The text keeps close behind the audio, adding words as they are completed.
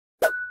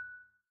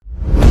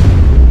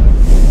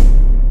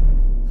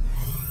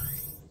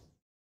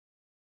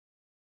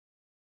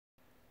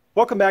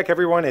Welcome back,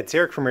 everyone. It's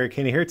Eric from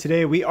Americana here.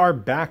 Today we are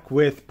back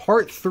with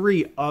part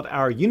 3 of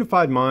our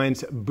Unified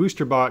Minds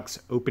booster box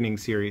opening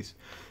series.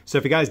 So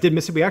if you guys did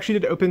miss it, we actually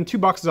did open 2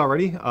 boxes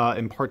already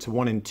in parts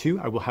 1 and 2.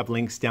 I will have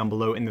links down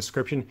below in the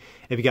description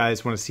if you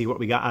guys want to see what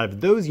we got out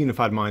of those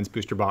Unified Minds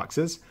booster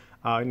boxes.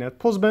 Now,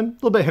 pulls have been a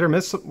little bit hit or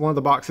miss. One of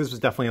the boxes was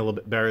definitely a little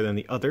bit better than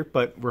the other,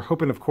 but we're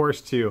hoping, of course,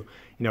 to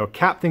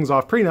cap things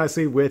off pretty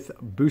nicely with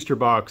booster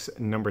box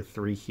number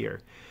 3 here.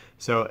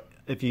 So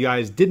if you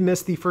guys did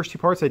miss the first 2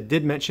 parts, I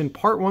did mention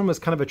part 1 was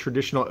kind of a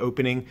traditional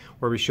opening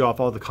where we show off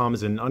all the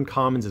commons and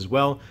uncommons as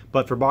well.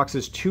 But for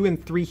boxes 2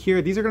 and 3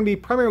 here, these are going to be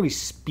primarily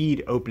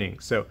speed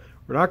openings. So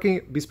we're not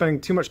going to be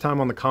spending too much time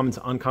on the commons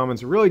and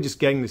uncommons. We're really just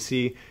getting to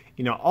see,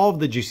 all of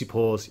the juicy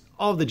pulls,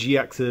 all of the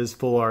GXs,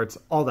 full arts,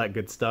 all that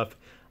good stuff.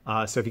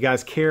 So if you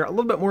guys care a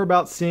little bit more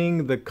about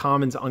seeing the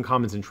commons,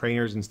 uncommons, and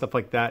trainers and stuff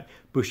like that,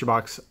 booster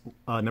box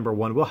number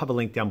 1, we'll have a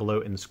link down below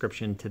in the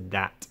description to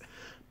that.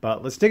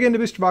 But let's dig into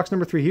booster box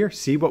number 3 here,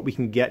 see what we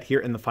can get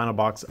here in the final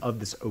box of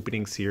this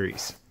opening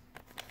series.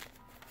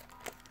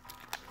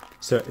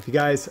 So if you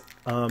guys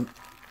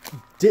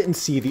didn't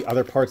see the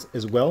other parts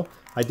as well,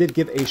 I did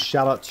give a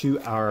shout out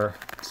to our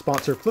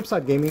sponsor,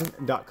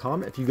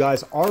 FlipsideGaming.com. If you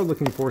guys are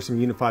looking for some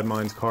Unified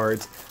Minds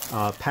cards,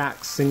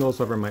 packs, singles,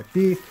 whatever it might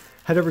be,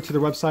 head over to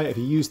their website. If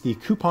you use the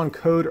coupon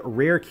code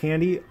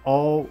RARECANDY,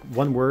 all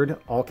one word,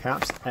 all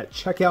caps, at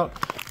checkout,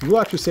 you will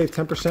actually save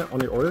 10% on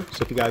your order.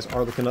 So if you guys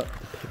are looking to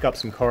pick up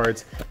some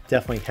cards,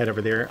 definitely head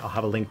over there. I'll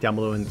have a link down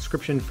below in the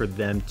description for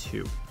them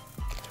too.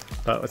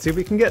 But let's see what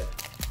we can get.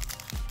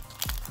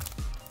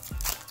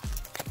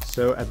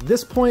 So at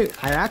this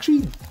point, I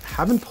actually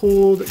haven't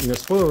pulled,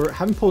 spoiler alert,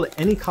 haven't pulled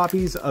any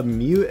copies of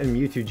Mew and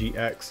Mewtwo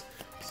GX.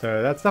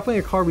 So that's definitely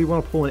a card we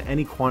want to pull in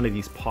any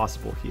quantities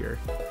possible here.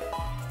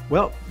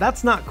 Well,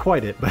 that's not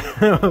quite it,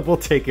 but we'll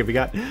take it. We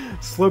got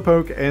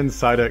Slowpoke and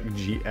Psyduck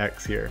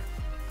GX here.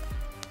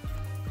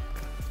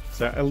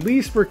 So at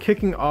least we're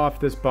kicking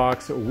off this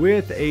box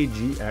with a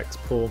GX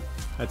pull.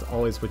 That's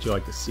always what you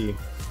like to see.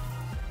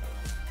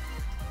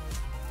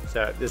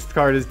 So this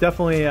card is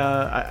definitely,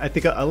 I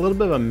think, a little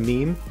bit of a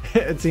meme.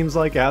 It seems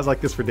like it has like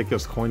this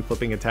ridiculous coin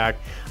flipping attack.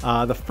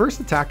 The first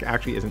attack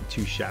actually isn't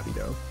too shabby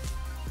though.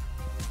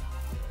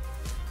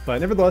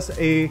 But nevertheless,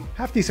 a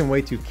half decent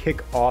way to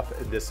kick off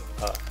this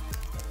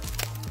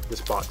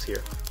this box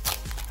here.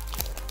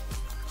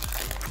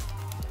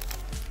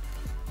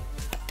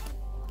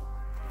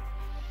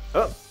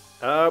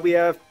 We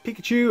have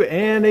Pikachu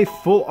and a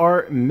full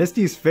art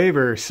Misty's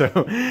Favor. So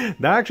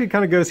that actually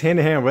kind of goes hand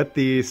in hand with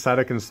the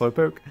Psyduck and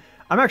Slowpoke.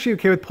 I'm actually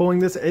okay with pulling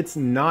this. It's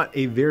not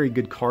a very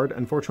good card,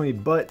 unfortunately,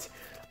 but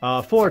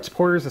full art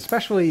supporters,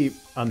 especially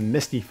a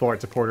Misty full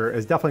art supporter,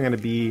 is definitely going to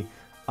be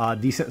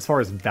decent as far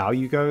as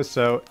value goes.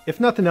 So if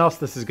nothing else,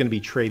 this is going to be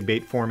trade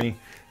bait for me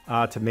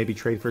to maybe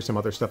trade for some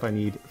other stuff I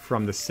need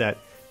from the set.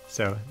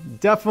 So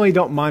definitely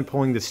don't mind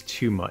pulling this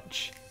too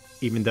much.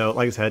 Even though,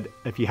 like I said,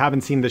 if you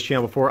haven't seen this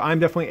channel before, I'm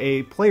definitely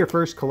a player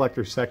first,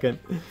 collector second.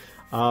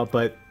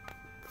 But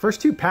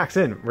first 2 packs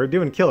in, we're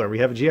doing killer. We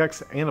have a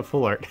GX and a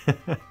full art.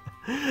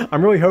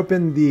 I'm really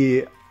hoping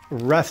the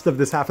rest of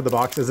this half of the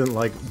box isn't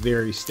like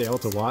very stale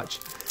to watch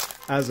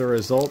as a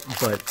result,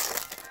 but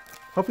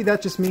hopefully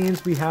that just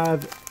means we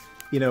have,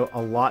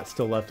 a lot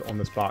still left on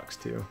this box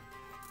too.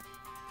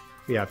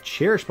 We have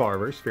Cherish Ball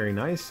Reverse, very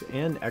nice,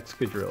 and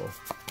Excadrill.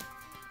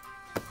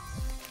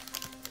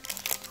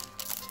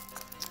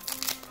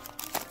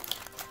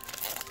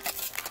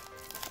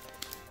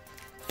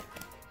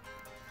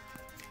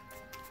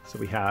 So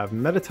we have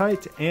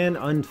Meditite and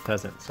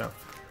Unpheasant. So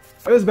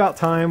it was about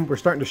time. We're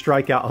starting to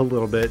strike out a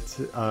little bit.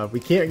 We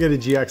can't get a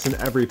GX in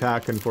every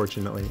pack,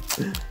 unfortunately.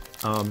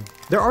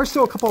 There are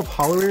still a couple of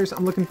holo rares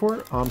I'm looking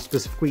for,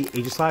 specifically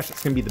Aegislash.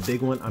 It's going to be the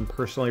big one I'm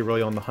personally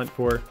really on the hunt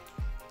for.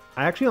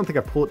 I actually don't think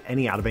I pulled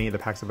any out of any of the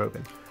packs I've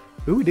opened.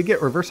 Ooh, we did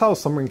get Reverse Hollow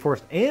Slumbering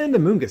Forest and a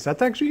Moongus.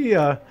 That's actually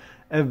a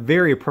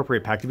very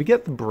appropriate pack. Did we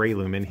get the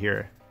Breloom in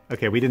here?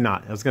 Okay, we did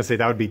not. I was going to say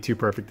that would be too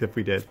perfect if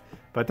we did.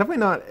 But definitely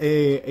not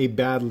a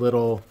bad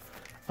little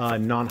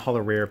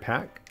non-holo rare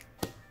pack.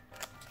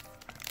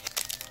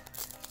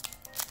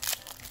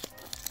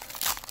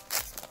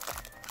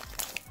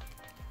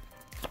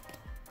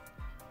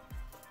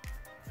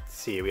 Let's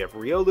see, we have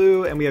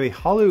Riolu and we have a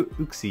holo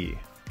Uxie.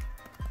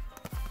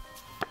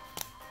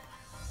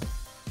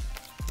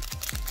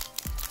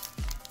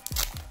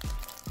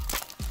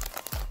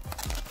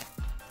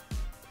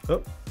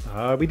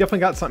 We definitely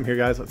got something here,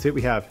 guys. Let's see what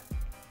we have.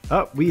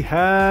 We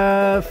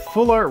have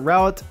Full Art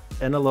Rowlet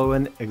and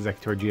Alolan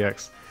Executor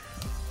GX.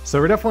 So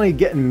we're definitely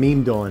getting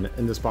memed on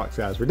in this box,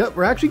 guys.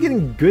 We're actually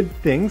getting good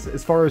things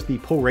as far as the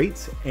pull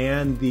rates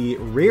and the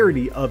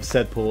rarity of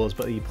said pulls,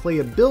 but the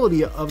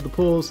playability of the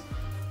pulls,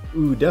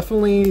 ooh,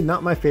 definitely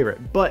not my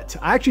favorite. But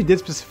I actually did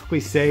specifically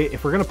say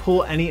if we're gonna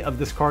pull any of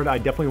this card, I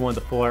definitely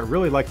wanted the full art.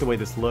 Really like the way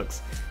this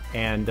looks,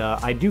 and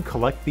I do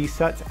collect these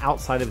sets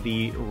outside of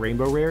the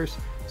rainbow rares.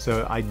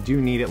 So I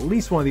do need at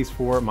least one of these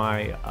for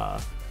my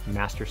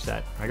master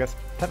set. I guess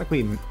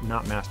technically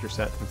not master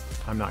set since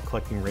I'm not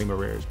collecting rainbow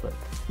rares, but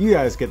you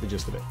guys get the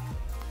gist of it.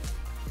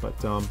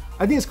 But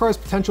I think this card has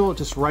potential.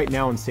 Just right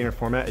now in standard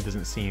format, it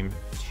doesn't seem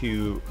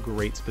too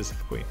great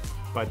specifically.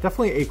 But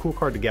definitely a cool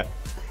card to get,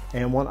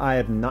 and one I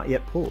have not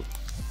yet pulled.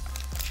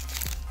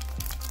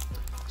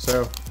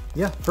 So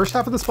yeah, first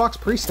half of this box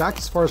pretty stacked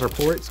as far as our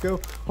pull rates go.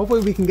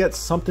 Hopefully we can get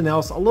something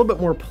else a little bit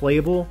more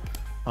playable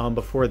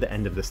before the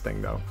end of this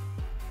thing though.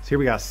 So here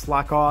we got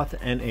Slackoth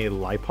and a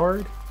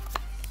Lipard.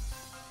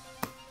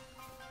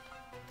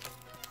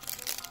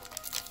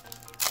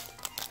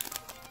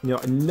 You know,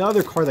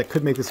 another card that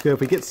could make this good, if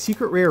we get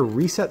Secret Rare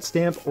Reset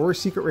Stamp or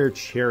Secret Rare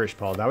Cherish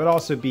Ball, that would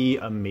also be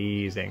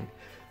amazing.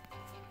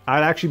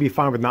 I'd actually be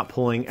fine with not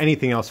pulling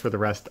anything else for the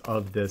rest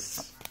of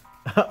this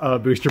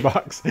booster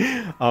box,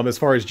 as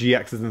far as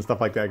GXs and stuff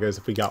like that goes,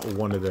 if we got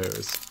one of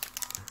those.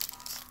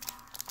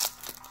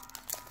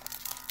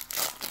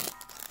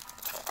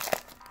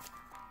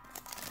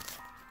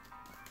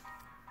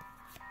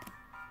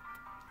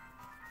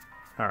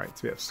 Alright,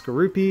 so we have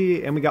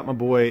Skorupi, and we got my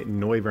boy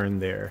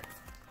Noivern there.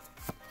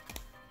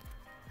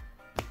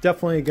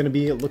 Definitely going to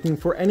be looking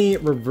for any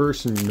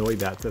reverse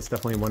Noibats. That's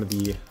definitely one of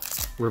the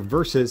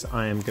reverses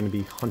I am going to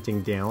be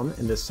hunting down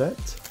in this set.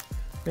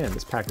 Man,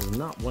 this pack is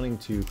not wanting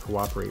to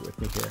cooperate with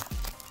me here.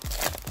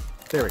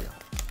 There we go.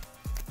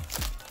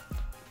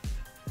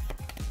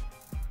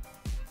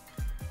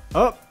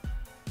 Oh!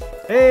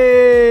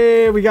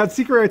 Hey! We got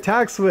Secret Rare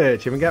Attack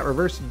Switch, and we got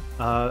reverse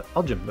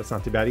Elgin. That's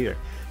not too bad either.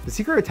 The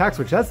Secret Rare Attack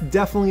Switch, that's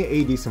definitely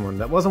a decent one.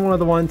 That wasn't one of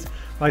the ones,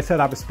 like I said,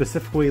 I was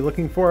specifically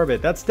looking for,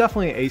 but that's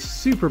definitely a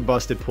super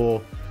busted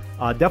pull.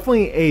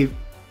 Definitely a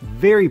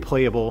very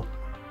playable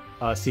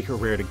Secret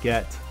Rare to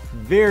get.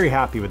 Very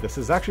happy with this.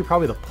 This is actually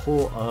probably the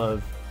pull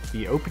of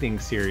the opening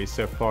series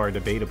so far,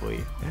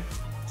 debatably.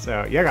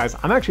 So yeah, guys,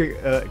 I'm actually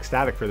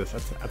ecstatic for this.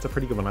 That's a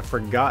pretty good one. I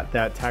forgot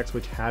that Attack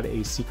Switch had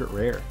a Secret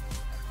Rare.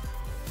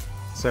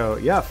 So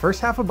yeah, first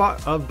half of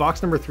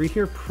box number 3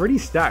 here, pretty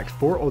stacked.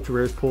 4 Ultra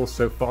Rares pulls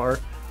so far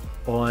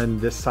on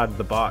this side of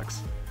the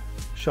box.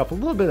 Show up a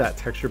little bit of that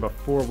texture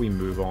before we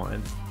move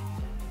on.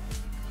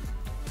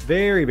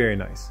 Very, very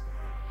nice.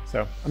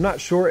 So I'm not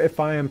sure if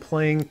I am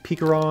playing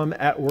Pikarom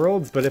at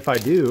Worlds, but if I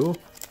do,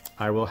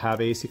 I will have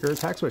a Secret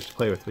Attack Switch to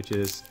play with, which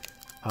is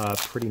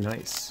pretty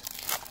nice.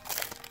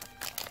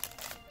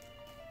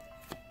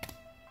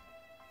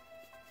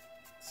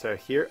 So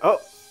here, oh,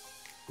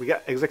 we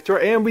got Executor,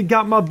 and we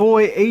got my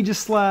boy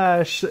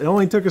Aegislash. It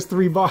only took us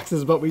 3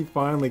 boxes, but we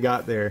finally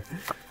got there.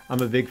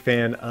 I'm a big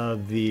fan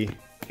of the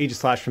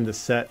Aegislash from this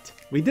set.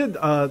 We did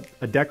a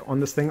deck on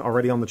this thing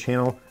already on the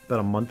channel about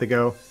a month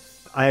ago.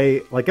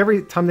 Like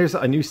every time there's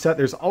a new set,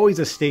 there's always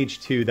a stage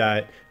 2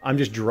 that I'm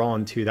just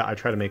drawn to that I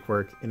try to make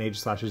work. And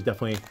Aegislash is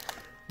definitely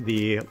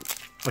the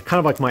kind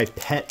of like my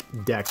pet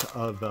deck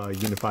of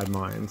Unified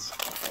Minds.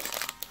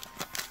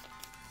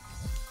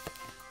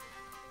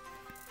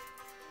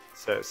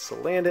 So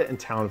Salandit and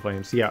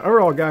Talonflame. So yeah,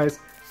 overall guys,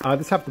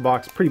 this half of the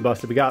box pretty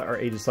busted. We got our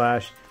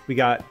Aegislash, we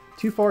got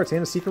 2 Farts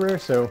and a Secret Rare,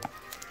 so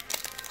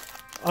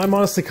I'm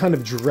honestly kind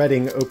of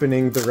dreading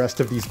opening the rest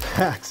of these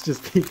packs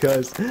just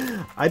because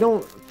I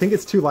don't think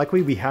it's too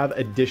likely we have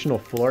additional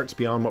full arts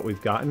beyond what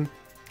we've gotten.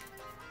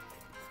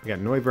 We got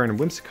Noivern and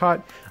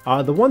Whimsicott.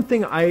 The one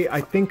thing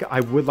I think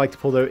I would like to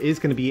pull though is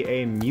going to be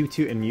a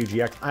Mewtwo and Mew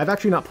GX. I've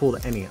actually not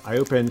pulled any. I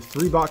opened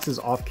 3 boxes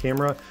off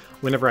camera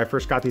whenever I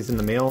first got these in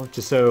the mail,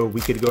 just so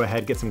we could go ahead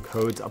and get some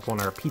codes up on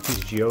our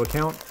PTGO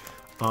account.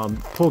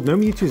 Pulled no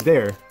Mewtwo's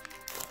there,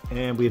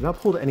 and we have not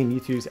pulled any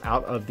Mewtwo's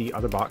out of the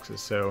other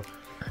boxes, so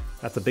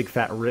that's a big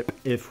fat rip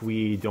if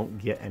we don't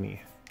get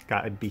any.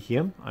 Got a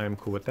Behem, I am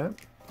cool with that.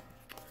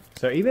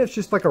 So even if it's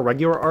just like a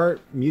regular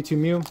art Mewtwo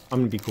Mew, I'm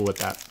gonna be cool with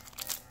that.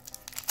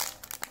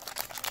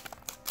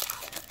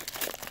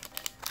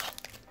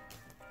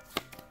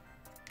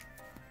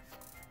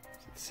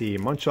 Let's see,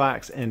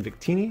 Munchlax and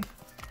Victini.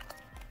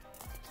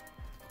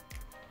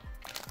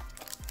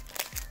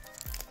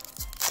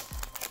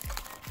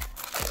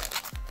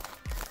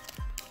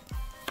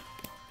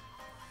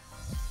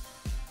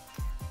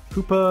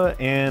 Koopa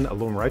and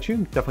Alolan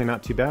Raichu, definitely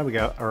not too bad. We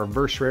got our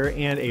reverse rare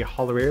and a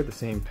holo rare, the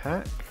same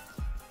pack.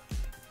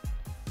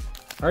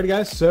 Alrighty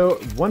guys, so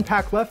 1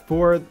 pack left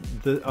for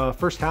the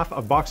first half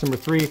of box number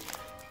 3. Like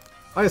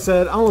I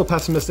said, I'm a little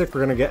pessimistic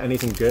we're gonna get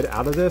anything good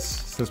out of this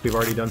since we've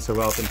already done so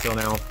well up until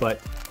now,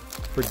 but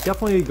we're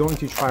definitely going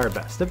to try our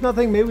best. If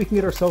nothing, maybe we can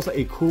get ourselves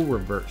a cool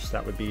reverse.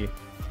 That would be,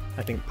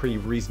 I think, pretty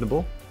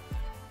reasonable.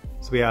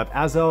 So we have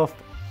Azelf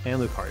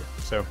and Lucario.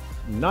 So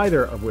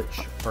neither of which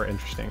are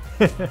interesting.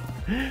 But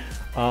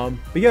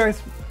yeah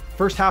guys,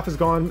 first half has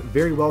gone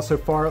very well so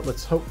far.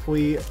 Let's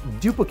hopefully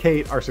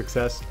duplicate our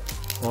success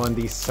on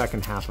the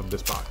second half of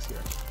this box here.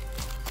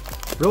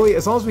 Really,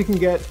 as long as we can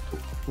get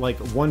like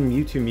 1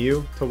 Mewtwo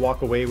Mew to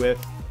walk away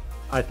with,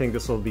 I think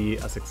this will be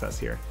a success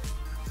here.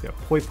 So we have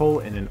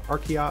Poipole and an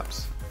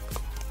Archeops.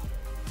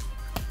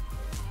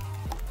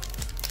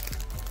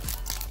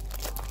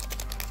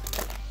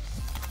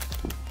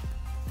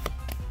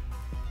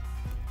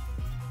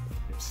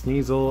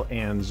 Sneasel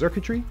and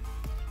Xurkitree.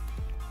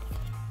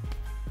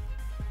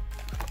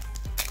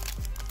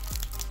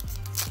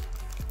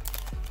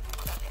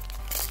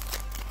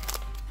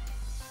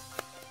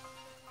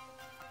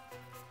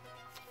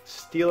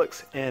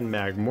 Steelix, and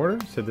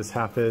Magmortar. So this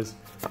half is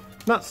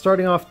not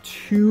starting off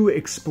too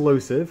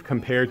explosive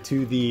compared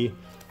to the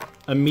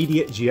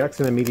immediate GX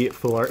and immediate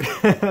full art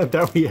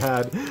that we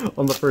had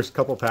on the first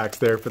couple packs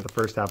there for the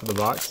first half of the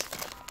box.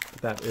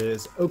 But that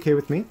is okay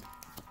with me.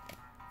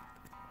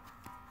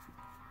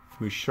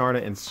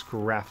 Musharna and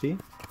Scrafty.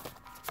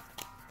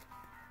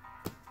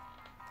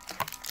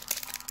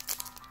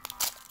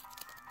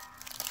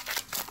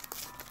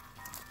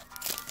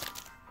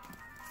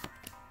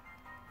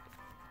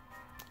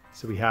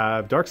 So we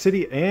have Dark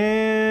City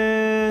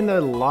and a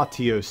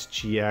Latios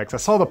GX. I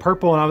saw the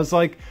purple and I was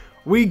like,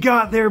 we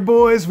got there,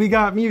 boys. We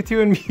got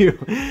Mewtwo and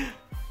Mew.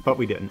 But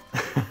we didn't.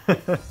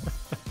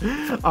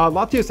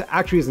 Latios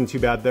actually isn't too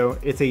bad, though.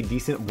 It's a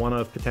decent one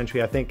of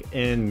potentially, I think,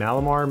 in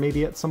Malamar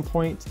maybe at some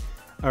point.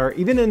 Or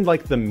even in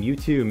like the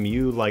Mewtwo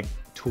Mew like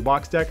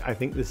toolbox deck, I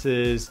think this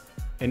is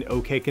an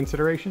okay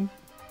consideration.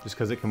 Just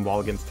because it can wall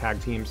against tag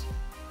teams.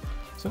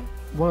 So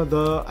one of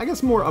the, I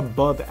guess, more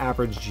above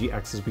average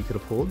GXs we could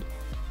have pulled.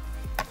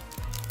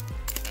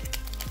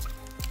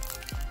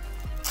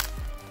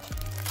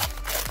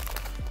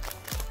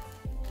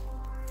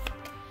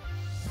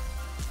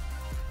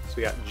 So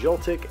we got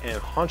Joltik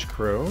and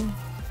Honchkrow.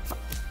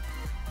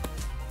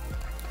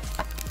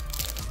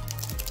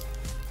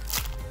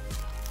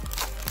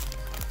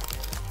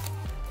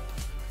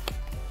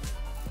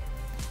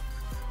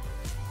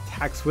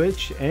 Attack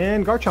Switch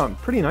and Garchomp.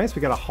 Pretty nice.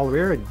 We got a Holo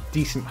Rare, a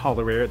decent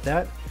Holo Rare at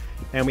that.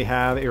 And we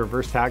have a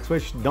reverse Tag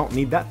Switch. Don't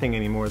need that thing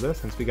anymore though,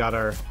 since we got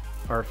our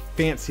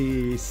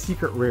fancy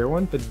secret rare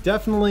one, but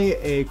definitely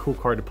a cool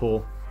card to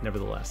pull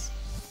nevertheless.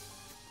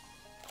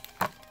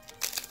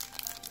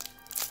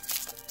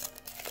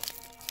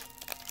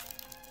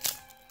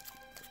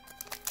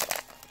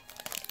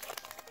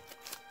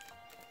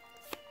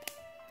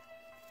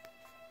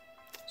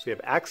 So we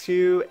have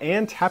Axew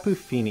and Tapu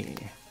Fini.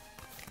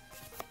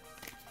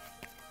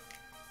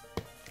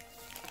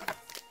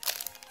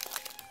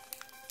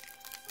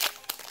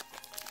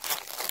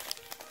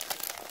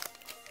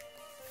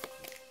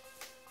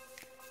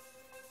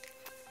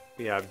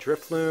 We have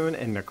Drifloon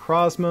and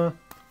Necrozma.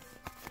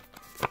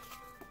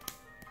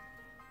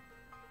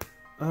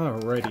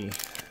 Alrighty.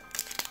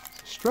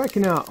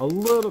 Striking out a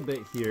little bit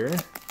here.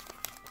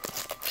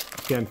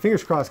 Again,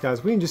 fingers crossed,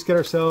 guys. We can just get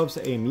ourselves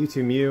a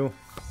Mewtwo Mew.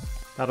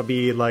 That'll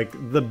be like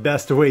the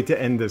best way to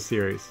end this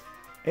series.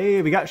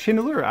 Hey, we got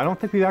Chandelure. I don't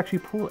think we've actually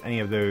pulled any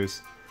of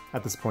those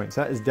at this point,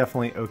 so that is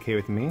definitely okay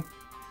with me.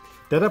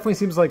 That definitely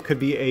seems like could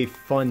be a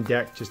fun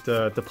deck just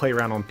to play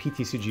around on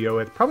PTCGO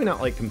with. Probably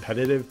not like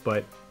competitive,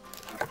 but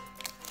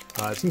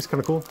it seems kind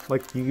of cool.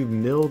 Like you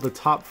mill the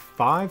top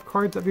 5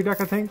 cards of your deck,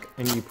 I think,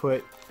 and you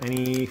put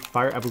any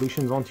Fire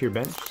Evolutions onto your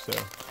bench, so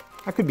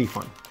that could be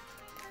fun.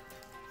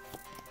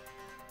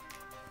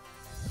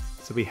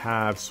 So we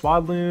have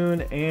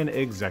Swadloon and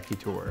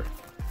Executor.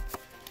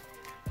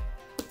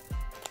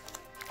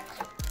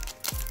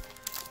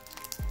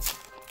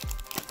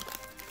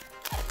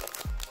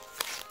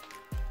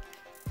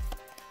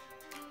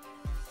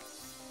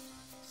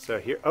 So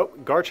here, oh,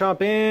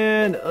 Garchomp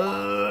and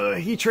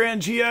Heatran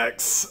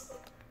GX.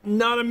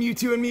 Not a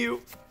Mewtwo and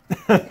Mew.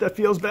 That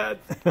feels bad.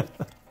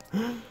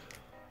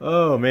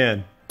 Oh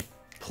man.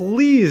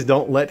 Please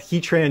don't let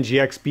Heatran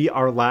GX be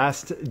our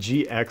last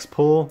GX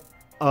pull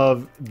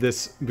of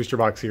this booster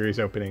box series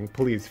opening.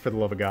 Please, for the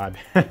love of God.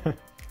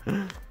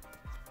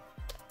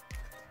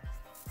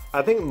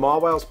 I think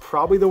Mawil's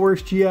probably the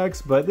worst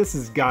GX, but this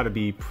has got to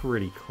be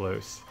pretty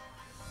close.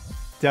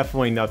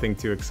 Definitely nothing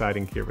too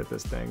exciting here with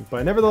this thing.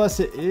 But nevertheless,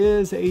 it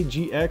is a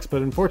GX,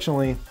 but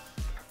unfortunately,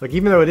 like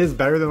even though it is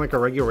better than like a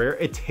regular rare,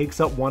 it takes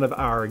up one of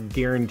our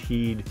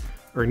guaranteed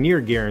or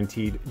near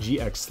guaranteed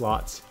GX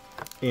slots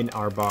in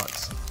our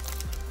box.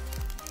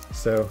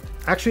 So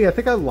actually, I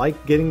think I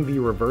like getting the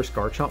reverse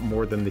Garchomp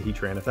more than the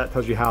Heatran, if that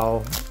tells you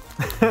how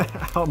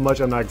how much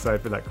I'm not excited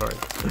for that card.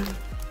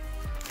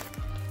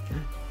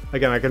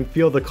 Again, I can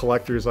feel the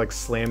collectors like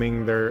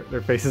slamming their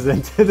faces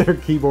into their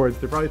keyboards.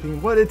 They're probably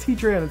thinking, what, it's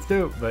Heatran, it's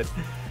dope, but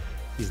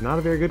he's not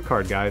a very good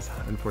card, guys,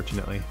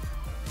 unfortunately.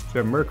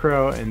 So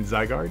Murkrow and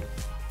Zygarde.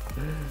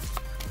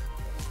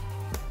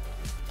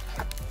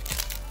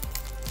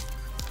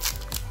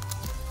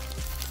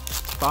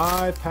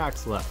 Five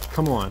packs left.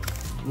 Come on.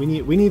 We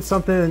need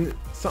something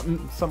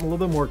a little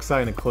bit more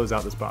exciting to close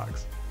out this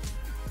box.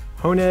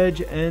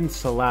 Honedge and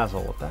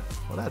Salazzle.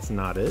 Well, that's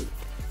not it.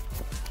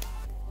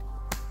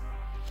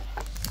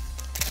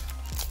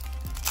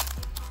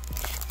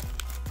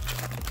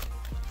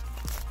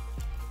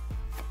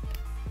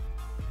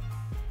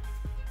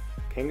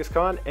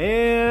 Kangaskhan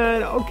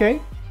and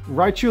okay,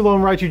 Raichu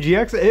Alolan Raichu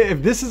GX.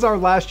 If this is our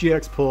last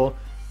GX pull,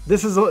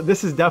 this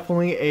is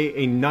definitely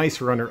a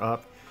nice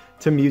runner-up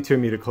to Mewtwo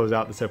Mew to close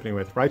out this opening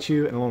with.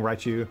 Raichu and Alolan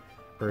Raichu,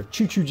 or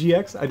Choo-Choo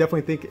GX, I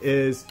definitely think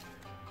is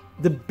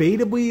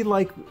debatably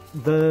like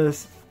the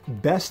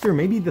best or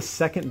maybe the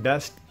second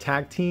best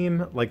tag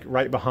team, like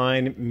right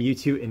behind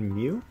Mewtwo and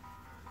Mew.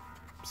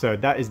 So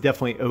that is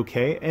definitely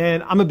okay.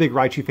 And I'm a big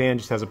Raichu fan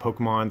just as a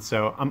Pokemon,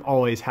 so I'm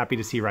always happy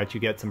to see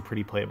Raichu get some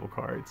pretty playable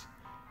cards.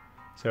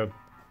 So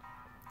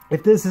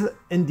if this is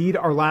indeed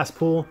our last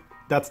pull,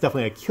 that's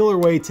definitely a killer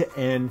way to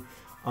end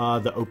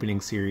the opening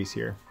series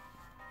here.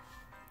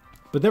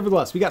 But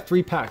nevertheless, we got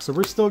 3 packs, so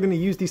we're still going to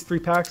use these 3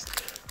 packs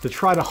to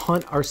try to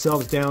hunt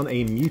ourselves down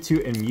a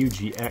Mewtwo and Mew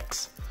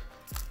GX.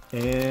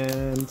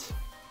 And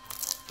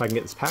if I can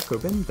get this pack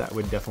open, that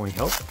would definitely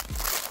help.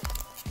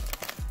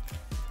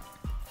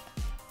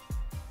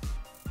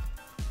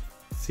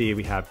 See,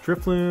 we have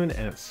Drifloon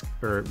and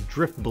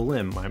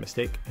Drifblim, my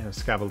mistake, and a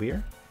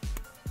Scavalier.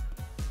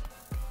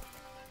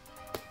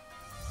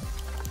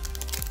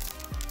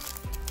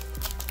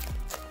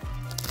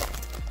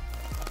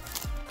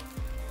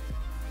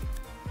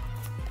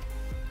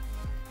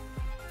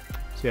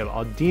 So we have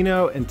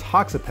Audino and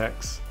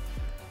Toxapex.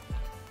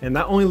 And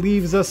that only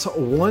leaves us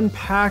 1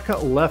 pack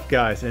left,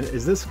 guys. And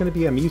is this going to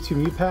be a Mewtwo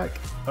Mew pack?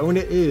 Oh, and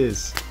it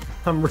is.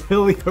 I'm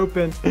really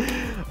hoping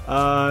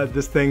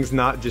this thing's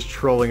not just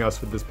trolling us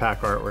with this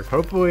pack artwork.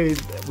 Hopefully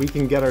we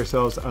can get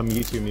ourselves a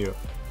Mewtwo Mew.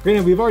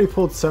 Granted, we've already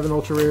pulled 7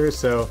 Ultra Rares,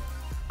 so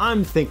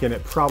I'm thinking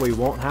it probably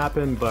won't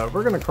happen, but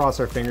we're going to cross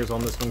our fingers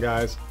on this one,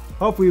 guys.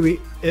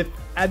 Hopefully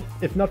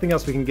if nothing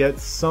else, we can get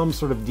some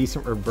sort of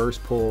decent reverse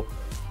pull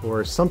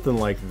or something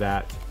like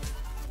that.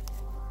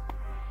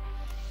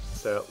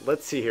 So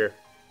let's see here.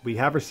 We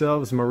have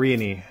ourselves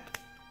Marini,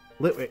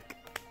 Litwick,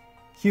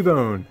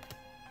 Cubone,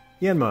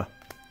 Yanma,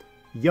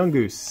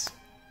 Yungoos,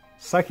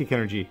 Psychic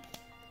Energy,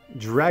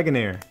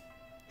 Dragonair,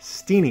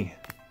 Steenie,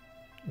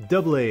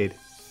 Doublade,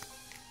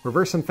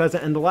 Reverse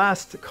Unfezant, and the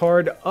last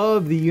card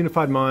of the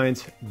Unified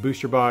Minds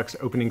booster box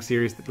opening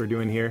series that we're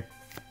doing here.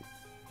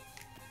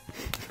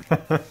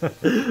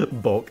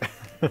 Bulk.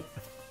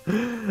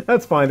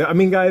 That's fine. I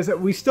mean, guys,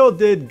 we still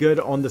did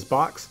good on this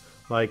box.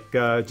 Like,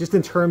 just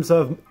in terms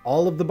of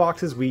all of the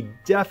boxes, we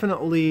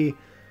definitely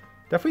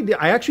did.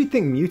 I actually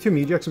think Mewtwo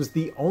Mew GX was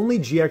the only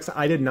GX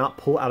I did not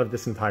pull out of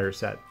this entire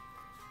set.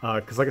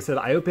 Because like I said,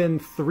 I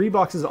opened 3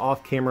 boxes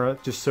off camera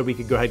just so we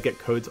could go ahead and get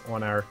codes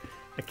on our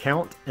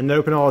account, and then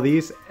open all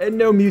these, and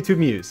no Mewtwo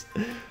Mews.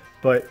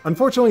 But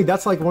unfortunately,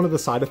 that's like one of the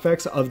side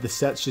effects of the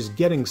sets just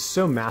getting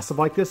so massive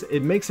like this.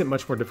 It makes it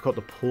much more difficult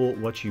to pull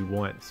what you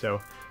want.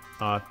 So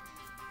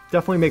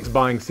definitely makes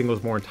buying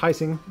singles more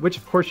enticing, which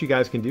of course you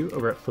guys can do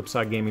over at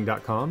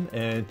flipsidegaming.com.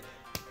 And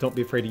don't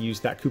be afraid to use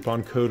that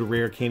coupon code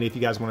RareCandy if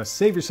you guys want to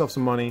save yourself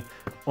some money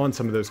on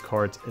some of those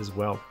cards as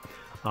well.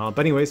 But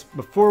anyways,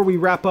 before we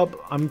wrap up,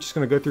 I'm just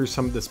going to go through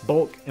some of this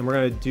bulk, and we're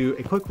going to do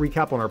a quick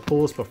recap on our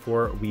pulls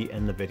before we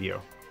end the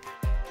video.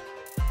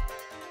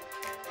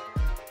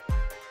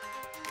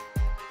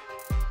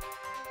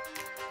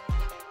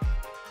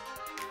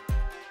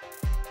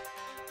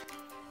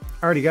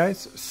 Alrighty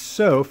guys,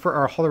 so for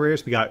our holo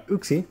rares, we got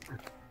Uxie,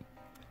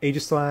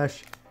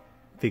 Aegislash,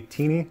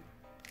 Victini,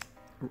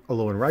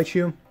 Alolan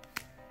Raichu,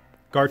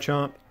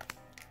 Garchomp,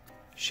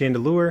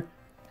 Chandelure.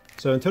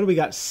 So in total we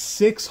got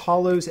 6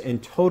 holos in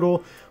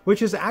total,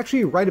 which is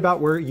actually right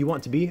about where you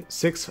want to be.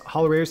 6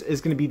 holo rares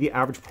is going to be the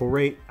average pull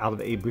rate out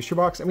of a booster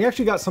box. And we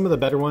actually got some of the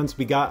better ones.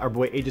 We got our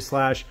boy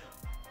Aegislash,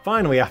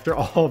 finally after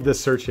all of this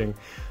searching.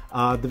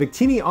 The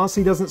Victini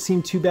honestly doesn't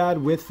seem too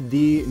bad with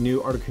the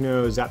new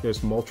Articuno Zapdos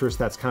Moltres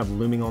that's kind of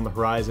looming on the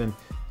horizon.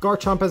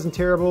 Garchomp isn't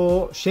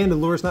terrible,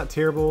 Chandelure's not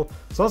terrible.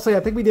 So honestly, I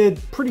think we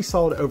did pretty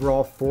solid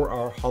overall for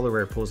our holo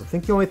rare pulls. I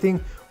think the only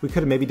thing we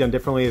could have maybe done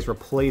differently is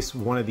replace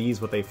one of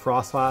these with a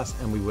Frostlass,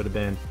 and we would have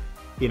been,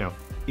 you know,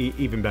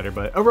 even better.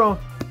 But overall,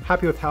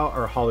 happy with how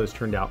our holos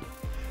turned out.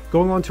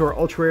 Going on to our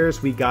ultra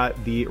rares, we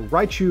got the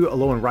Raichu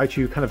Alolan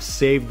Raichu, kind of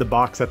saved the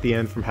box at the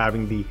end from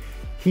having the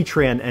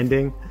Heatran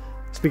ending.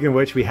 Speaking of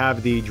which, we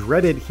have the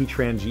dreaded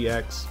Heatran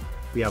GX,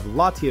 we have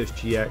Latios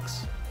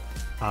GX,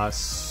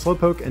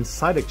 Slowpoke and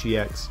Psyduck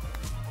GX,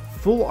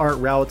 Full Art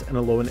Route and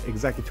Alolan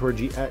Executor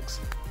GX,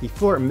 the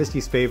Full Art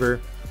Misty's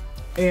Favor,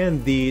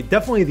 and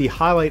definitely the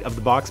highlight of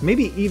the box,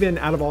 maybe even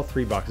out of all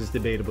 3 boxes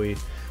debatably,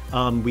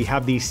 we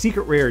have the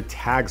Secret Rare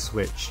Tag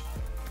Switch.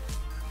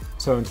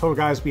 So in total,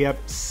 guys, we have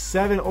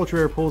 7 ultra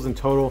rare pulls in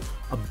total,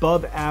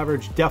 above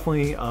average,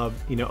 definitely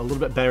you know, a little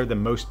bit better than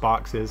most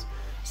boxes.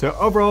 So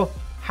overall,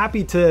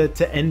 happy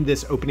to end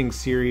this opening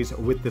series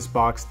with this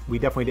box. We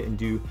definitely didn't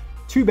do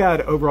too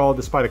bad overall,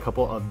 despite a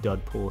couple of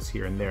dud pulls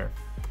here and there.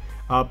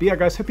 But yeah,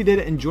 guys, hope you did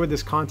enjoy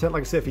this content.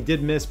 Like I said, if you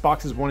did miss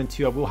boxes 1 and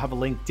 2, I will have a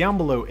link down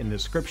below in the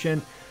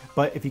description.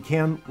 But if you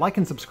can, like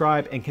and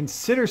subscribe, and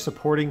consider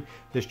supporting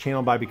this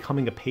channel by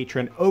becoming a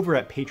patron over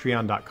at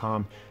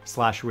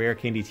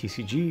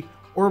patreon.com/rarecandytcg,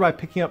 or by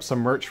picking up some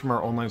merch from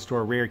our online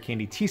store,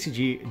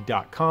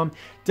 rarecandytcg.com.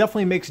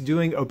 Definitely makes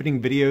doing opening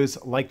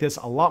videos like this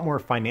a lot more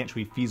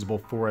financially feasible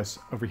for us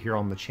over here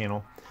on the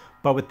channel.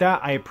 But with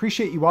that, I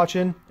appreciate you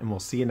watching, and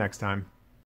we'll see you next time.